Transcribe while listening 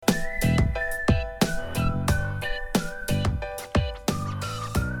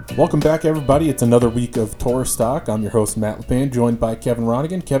Welcome back, everybody. It's another week of Taurus Talk. I'm your host, Matt LePan, joined by Kevin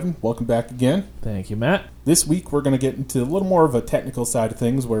Ronigan. Kevin, welcome back again. Thank you, Matt. This week, we're going to get into a little more of a technical side of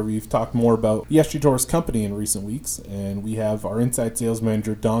things, where we've talked more about the SG Taurus company in recent weeks, and we have our inside sales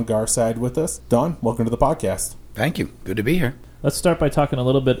manager, Don Garside, with us. Don, welcome to the podcast. Thank you. Good to be here. Let's start by talking a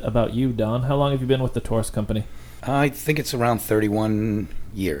little bit about you, Don. How long have you been with the Taurus company? I think it's around 31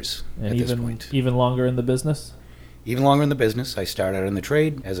 years And at this point. even longer in the business? Even longer in the business. I started out in the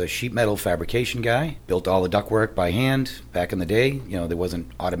trade as a sheet metal fabrication guy. Built all the ductwork by hand back in the day. You know, there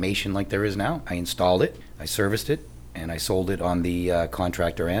wasn't automation like there is now. I installed it, I serviced it, and I sold it on the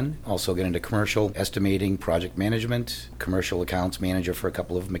contractor end. Also got into commercial estimating, project management, commercial accounts manager for a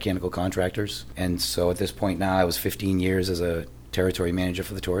couple of mechanical contractors. And so at this point now, I was 15 years as a territory manager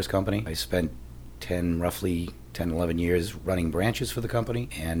for the Taurus company. I spent roughly 10, 11 years running branches for the company,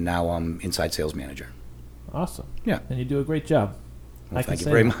 and now I'm inside sales manager. Awesome. Yeah. And you do a great job. Well, thank you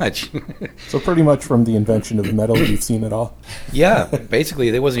very much. So pretty much from the invention of metal, you've seen it all. Yeah, basically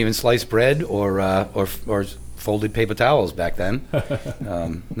there wasn't even sliced bread or folded paper towels back then.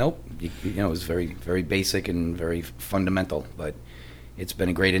 Nope. You know, it was very, very basic and very fundamental. But it's been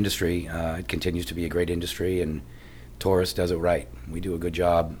a great industry. It continues to be a great industry, and Taurus does it right. We do a good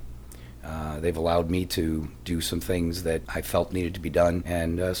job. They've allowed me to do some things that I felt needed to be done,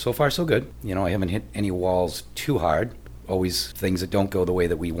 and so far so good. You know, I haven't hit any walls too hard. Always things that don't go the way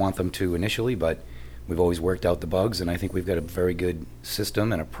that we want them to initially, but we've always worked out the bugs, and I think we've got a very good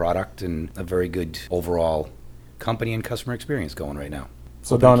system and a product and a very good overall company and customer experience going right now.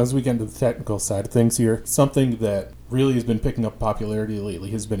 So Don, as we get into the technical side of things here, something that really has been picking up popularity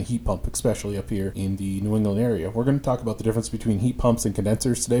lately has been a heat pump, especially up here in the New England area. We're going to talk about the difference between heat pumps and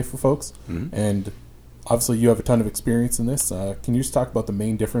condensers today for folks. Mm-hmm. And obviously you have a ton of experience in this. Can you just talk about the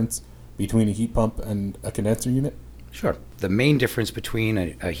main difference between a heat pump and a condenser unit? Sure. The main difference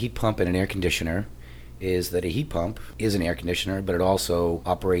between a heat pump and an air conditioner is that a heat pump is an air conditioner, but it also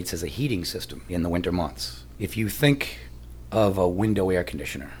operates as a heating system in the winter months. If you think of a window air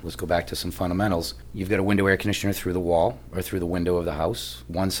conditioner. Let's go back to some fundamentals. You've got a window air conditioner through the wall or through the window of the house.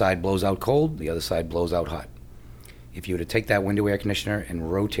 One side blows out cold, the other side blows out hot. If you were to take that window air conditioner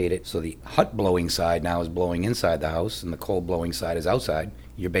and rotate it so the hot blowing side now is blowing inside the house and the cold blowing side is outside,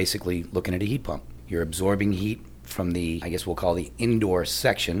 you're basically looking at a heat pump. You're absorbing heat from the, I guess we'll call the indoor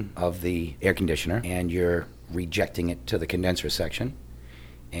section of the air conditioner, and you're rejecting it to the condenser section.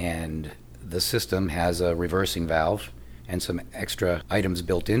 And the system has a reversing valve and some extra items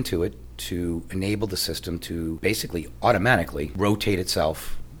built into it to enable the system to basically automatically rotate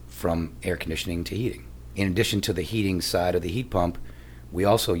itself from air conditioning to heating. In addition to the heating side of the heat pump, we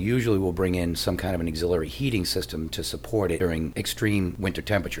also usually will bring in some kind of an auxiliary heating system to support it during extreme winter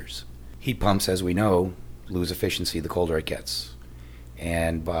temperatures. Heat pumps, as we know, lose efficiency the colder it gets.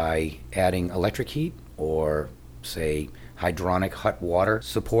 And by adding electric heat or, say, hydronic hot water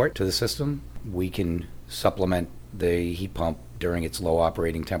support to the system, we can supplement the heat pump during its low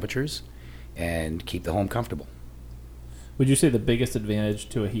operating temperatures and keep the home comfortable. Would you say the biggest advantage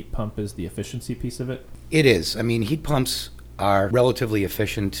to a heat pump is the efficiency piece of it? It is. I mean, heat pumps are relatively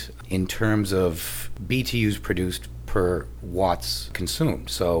efficient in terms of BTUs produced per watts consumed.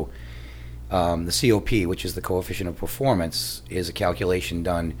 So the COP, which is the coefficient of performance, is a calculation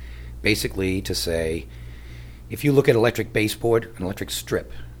done basically to say, if you look at electric baseboard, an electric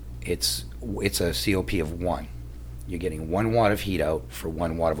strip, it's a COP of 1. You're getting 1 watt of heat out for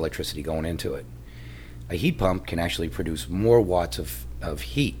 1 watt of electricity going into it. A heat pump can actually produce more watts of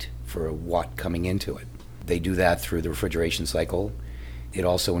heat for a watt coming into it. They do that through the refrigeration cycle. It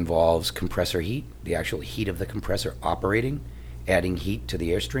also involves compressor heat, the actual heat of the compressor operating, adding heat to the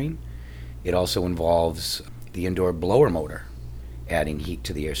airstream. It also involves the indoor blower motor, adding heat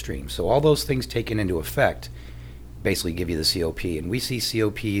to the airstream. So all those things taken into effect basically give you the COP. And we see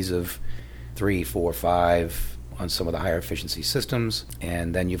COPs of 3, 4, 5 on some of the higher efficiency systems.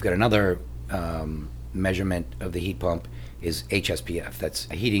 And then you've got another measurement of the heat pump is HSPF. That's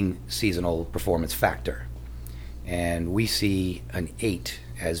a heating seasonal performance factor. And we see an 8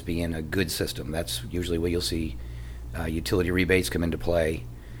 as being a good system. That's usually where you'll see utility rebates come into play.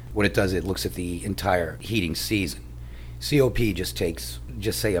 What it does, it looks at the entire heating season. COP just takes,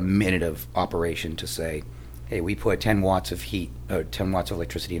 say, a minute of operation to say, hey, we put 10 watts of heat, or 10 watts of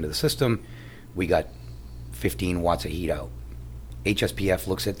electricity into the system. We got 15 watts of heat out. HSPF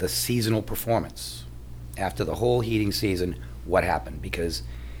looks at the seasonal performance. After the whole heating season, what happened? Because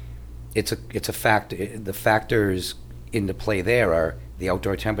it's a fact. The factors into play there are the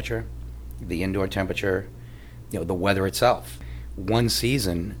outdoor temperature, the indoor temperature, the weather itself. One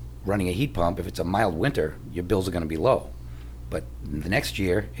season running a heat pump, if it's a mild winter, your bills are going to be low. But the next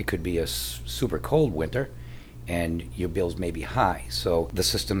year, it could be a super cold winter, and your bills may be high. So the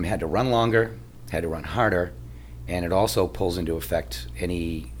system had to run longer, had to run harder, and it also pulls into effect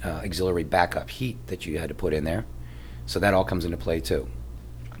any auxiliary backup heat that you had to put in there. So that all comes into play too.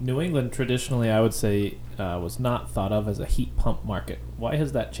 New England traditionally, I would say, was not thought of as a heat pump market. Why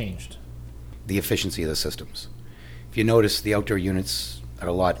has that changed? The efficiency of the systems. If you notice, the outdoor units are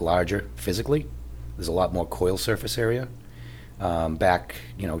a lot larger physically. There's a lot more coil surface area. Back,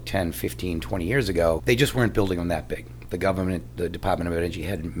 10, 15, 20 years ago, they just weren't building them that big. The government, the Department of Energy,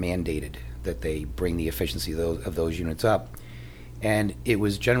 had mandated that they bring the efficiency of those units up. And it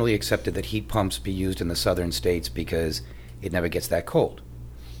was generally accepted that heat pumps be used in the southern states because it never gets that cold.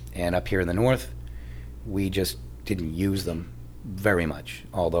 And up here in the north, we just didn't use them very much.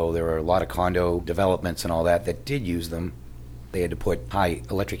 Although there were a lot of condo developments and all that did use them, they had to put high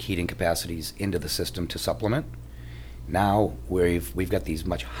electric heating capacities into the system to supplement. Now we've got these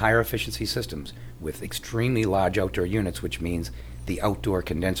much higher efficiency systems with extremely large outdoor units, which means the outdoor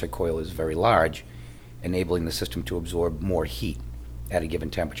condenser coil is very large, enabling the system to absorb more heat at a given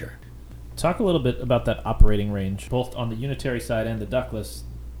temperature. Talk a little bit about that operating range, both on the unitary side and the ductless.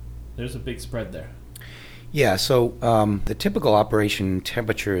 There's a big spread there. Yeah, so the typical operation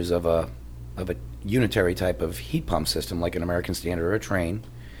temperatures of a unitary type of heat pump system, like an American Standard or a Trane,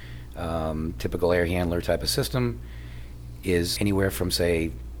 typical air handler type of system, is anywhere from,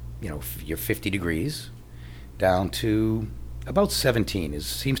 say, your 50 degrees down to about 17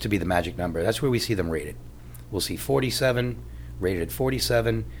 seems to be the magic number. That's where we see them rated. We'll see 47, rated at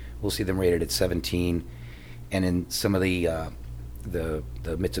 47. We'll see them rated at 17. And in some of the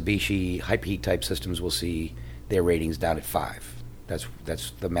Mitsubishi Hyperheat type systems, we'll see their ratings down at 5.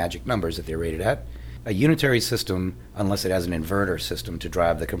 That's the magic numbers that they're rated at. A unitary system, unless it has an inverter system to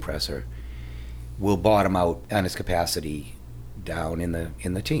drive the compressor, will bottom out on its capacity down in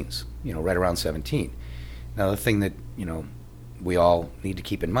the teens, right around 17. Now, the thing that, we all need to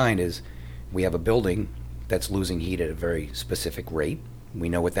keep in mind is we have a building that's losing heat at a very specific rate. We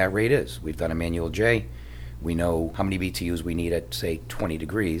know what that rate is. We've done a manual J. We know how many BTUs we need at, say, 20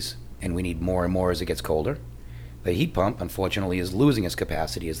 degrees, and we need more and more as it gets colder. The heat pump, unfortunately, is losing its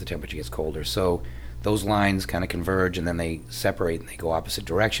capacity as the temperature gets colder. So those lines kind of converge, and then they separate, and they go opposite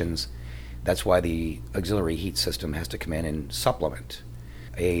directions. That's why the auxiliary heat system has to come in and supplement.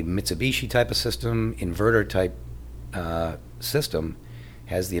 A Mitsubishi type of system, inverter type system,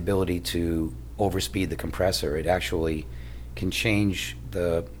 has the ability to overspeed the compressor. It actually can change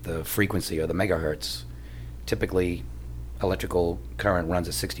the frequency or the megahertz. Typically, electrical current runs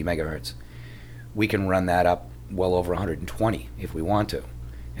at 60 megahertz. We can run that up well over 120 if we want to.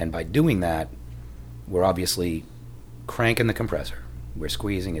 And by doing that, we're obviously cranking the compressor. We're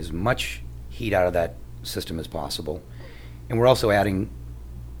squeezing as much heat out of that system as possible. And we're also adding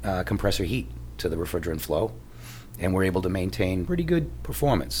compressor heat to the refrigerant flow. And we're able to maintain pretty good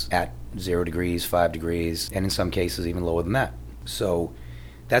performance at 0 degrees, 5 degrees, and in some cases even lower than that. So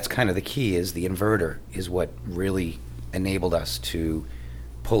that's kind of the key, is the inverter is what really enabled us to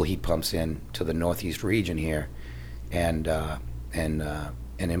pull heat pumps in to the Northeast region here and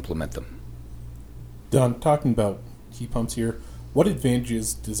implement them. Don, talking about heat pumps here, what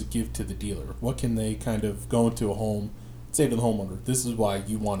advantages does it give to the dealer? What can they kind of go into a home, say to the homeowner, this is why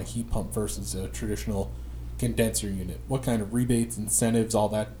you want a heat pump versus a traditional condenser unit? What kind of rebates, incentives, all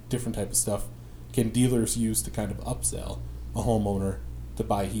that different type of stuff can dealers use to kind of upsell a homeowner to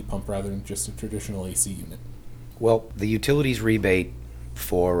buy a heat pump rather than just a traditional AC unit? Well, the utilities rebate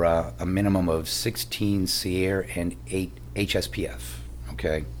for a minimum of 16 SEER and 8 HSPF,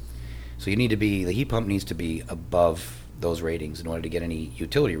 okay? So the heat pump needs to be above those ratings in order to get any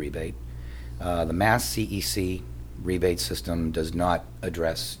utility rebate. The Mass CEC rebate system does not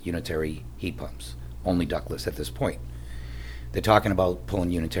address unitary heat pumps, only ductless at this point. They're talking about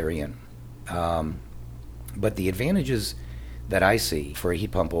pulling unitary in. But the advantages that I see for a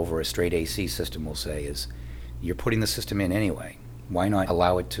heat pump over a straight AC system, we'll say, is you're putting the system in anyway. Why not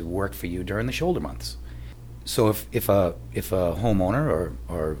allow it to work for you during the shoulder months? So if a homeowner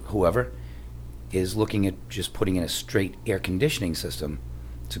or whoever is looking at just putting in a straight air conditioning system,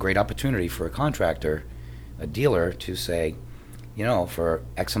 it's a great opportunity for a contractor, a dealer, to say, for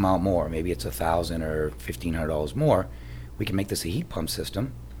X amount more, maybe it's $1,000 or $1,500 more, we can make this a heat pump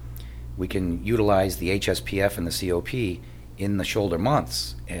system. We can utilize the HSPF and the COP in the shoulder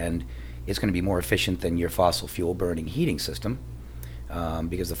months, and it's going to be more efficient than your fossil fuel burning heating system,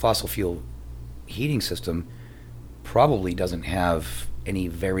 because the fossil fuel heating system probably doesn't have any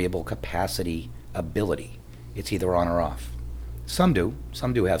variable capacity ability. It's either on or off. Some do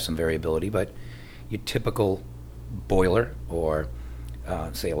have some variability, but your typical boiler or,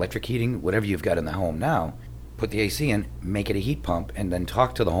 say, electric heating, whatever you've got in the home now, put the AC in, make it a heat pump, and then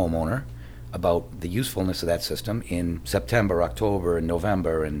talk to the homeowner about the usefulness of that system in September, October, and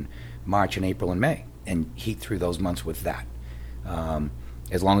November, and March, and April, and May, and heat through those months with that.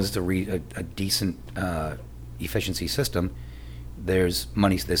 As long as it's a decent efficiency system, there's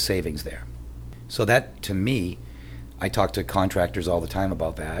savings there. So that, to me, I talk to contractors all the time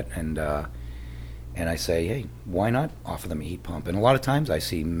about that, and I say, hey, why not offer them a heat pump? And a lot of times I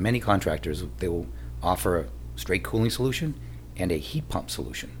see many contractors, they will offer a straight cooling solution and a heat pump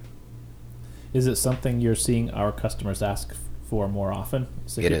solution. Is it something you're seeing our customers ask for more often?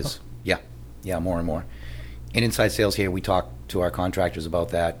 It is, yeah, more and more. In Inside Sales here, we talk to our contractors about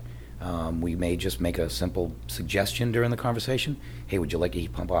that. We may just make a simple suggestion during the conversation. Hey, would you like a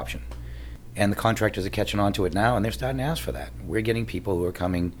heat pump option? And the contractors are catching on to it now, and they're starting to ask for that. We're getting people who are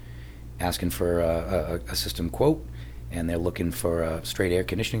coming asking for a system quote, and they're looking for a straight air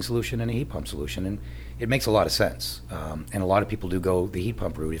conditioning solution and a heat pump solution. And it makes a lot of sense. And a lot of people do go the heat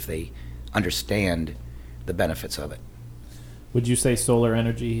pump route if they understand the benefits of it. Would you say solar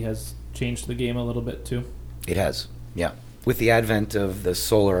energy has changed the game a little bit too? It has, yeah. With the advent of the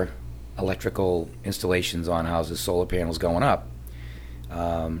solar electrical installations on houses, solar panels going up,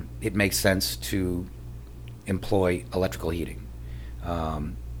 it makes sense to employ electrical heating.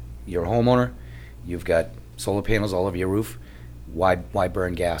 You're a homeowner, you've got solar panels all over your roof. Why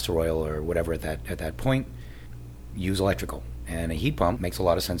burn gas or oil or whatever at that point? Use electrical, and a heat pump makes a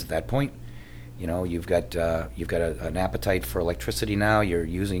lot of sense at that point. You know, you've got an appetite for electricity now. You're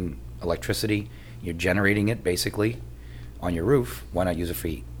using electricity, you're generating it basically on your roof. Why not use it for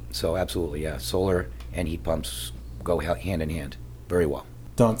heat? So absolutely, yeah. Solar and heat pumps go hand in hand very well.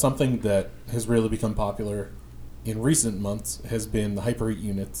 Don, something that has really become popular in recent months has been the HyperHeat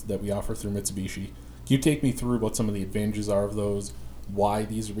units that we offer through Mitsubishi. Can you take me through what some of the advantages are of those, why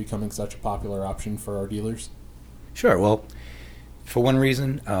these are becoming such a popular option for our dealers? Sure. Well, for one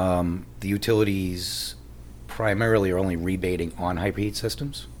reason, the utilities primarily are only rebating on HyperHeat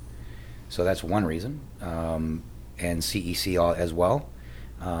systems. So that's one reason. And CEC as well.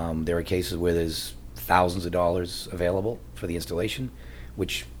 There are cases where there's thousands of dollars available for the installation,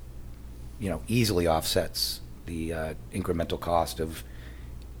 which, easily offsets the incremental cost of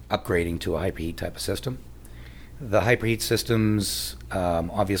upgrading to a HyperHeat type of system. The HyperHeat systems,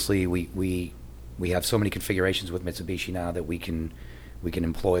 obviously, we have so many configurations with Mitsubishi now that we can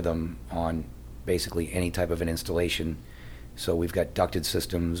employ them on basically any type of an installation. So we've got ducted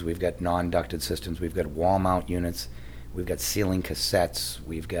systems, we've got non-ducted systems, we've got wall mount units, we've got ceiling cassettes,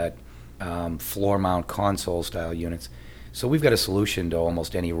 we've got floor mount console style units. So we've got a solution to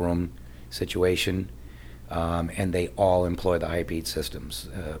almost any room situation, and they all employ the HyperHeat systems.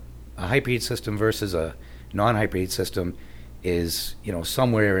 A HyperHeat system versus a non-HyperHeat system is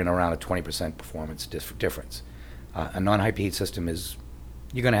somewhere in around a 20% performance difference. A non-HyperHeat system is,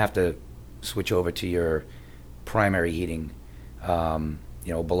 you're going to have to switch over to your primary heating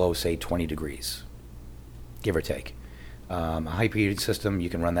below, say, 20 degrees, give or take. A HyperHeat system, you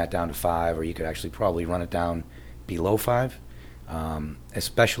can run that down to 5, or you could actually probably run it down below 5,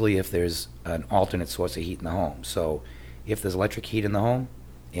 especially if there's an alternate source of heat in the home. So if there's electric heat in the home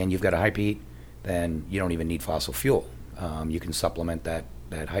and you've got a HyperHeat, then you don't even need fossil fuel. You can supplement that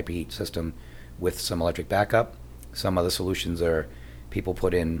HyperHeat system with some electric backup. Some other solutions are people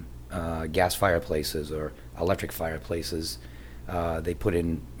put in gas fireplaces or electric fireplaces. They put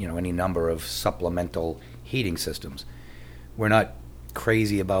in any number of supplemental heating systems. We're not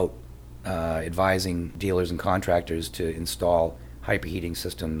crazy about advising dealers and contractors to install hyperheating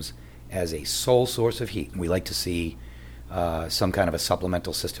systems as a sole source of heat. We like to see some kind of a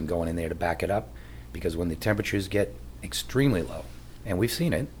supplemental system going in there to back it up, because when the temperatures get extremely low, and we've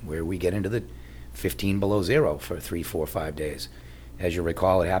seen it where we get into the 15 below zero for 3, 4, 5 days. As you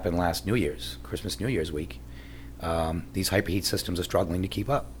recall, it happened last Christmas, New Year's week. These hyperheat systems are struggling to keep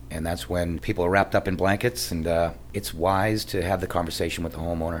up. And that's when people are wrapped up in blankets, and it's wise to have the conversation with the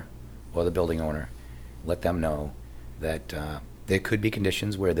homeowner or the building owner. Let them know that there could be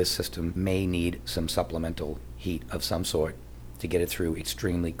conditions where this system may need some supplemental heat of some sort to get it through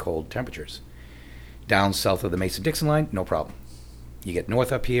extremely cold temperatures. Down south of the Mason-Dixon line, no problem. You get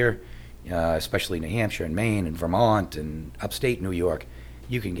north up here, especially New Hampshire and Maine and Vermont and upstate New York,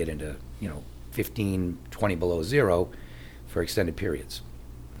 you can get into 15, 20 below zero for extended periods.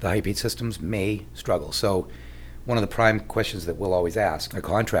 The hyperheat systems may struggle. So one of the prime questions that we'll always ask a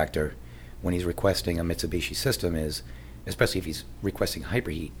contractor when he's requesting a Mitsubishi system is, especially if he's requesting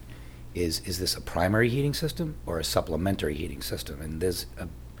hyperheat, is this a primary heating system or a supplementary heating system? And there's a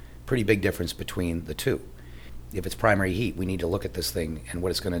pretty big difference between the two. if it's primary heat, we need to look at this thing and what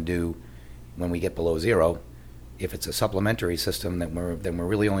it's going to do when we get below zero. If it's a supplementary system, then we're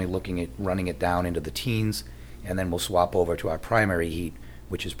really only looking at running it down into the teens, and then we'll swap over to our primary heat,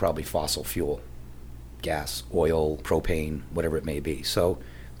 which is probably fossil fuel, gas, oil, propane, whatever it may be. So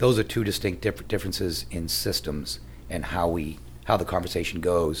those are two distinct differences in systems and how the conversation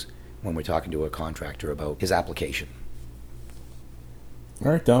goes when we're talking to a contractor about his application.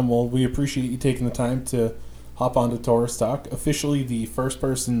 All right, Dom. Well, we appreciate you taking the time to hop onto Taurus Talk. Officially the first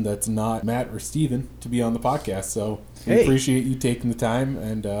person that's not Matt or Steven to be on the podcast. So we appreciate you taking the time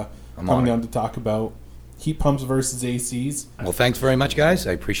and coming on to talk about heat pumps versus ACs. Well, thanks very much, guys.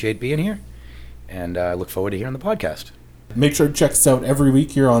 I appreciate being here, and I look forward to hearing the podcast. Make sure to check us out every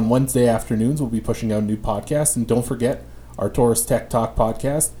week here on Wednesday afternoons. We'll be pushing out new podcasts. And don't forget our Taurus Tech Talk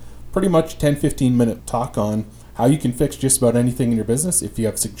podcast. Pretty much 10-15 minute talk on how you can fix just about anything in your business. If you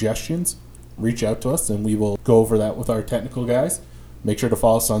have suggestions, reach out to us and we will go over that with our technical guys. Make sure to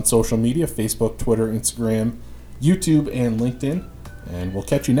follow us on social media, Facebook, Twitter, Instagram, YouTube, and LinkedIn. And we'll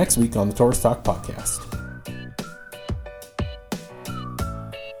catch you next week on the Taurus Talk podcast.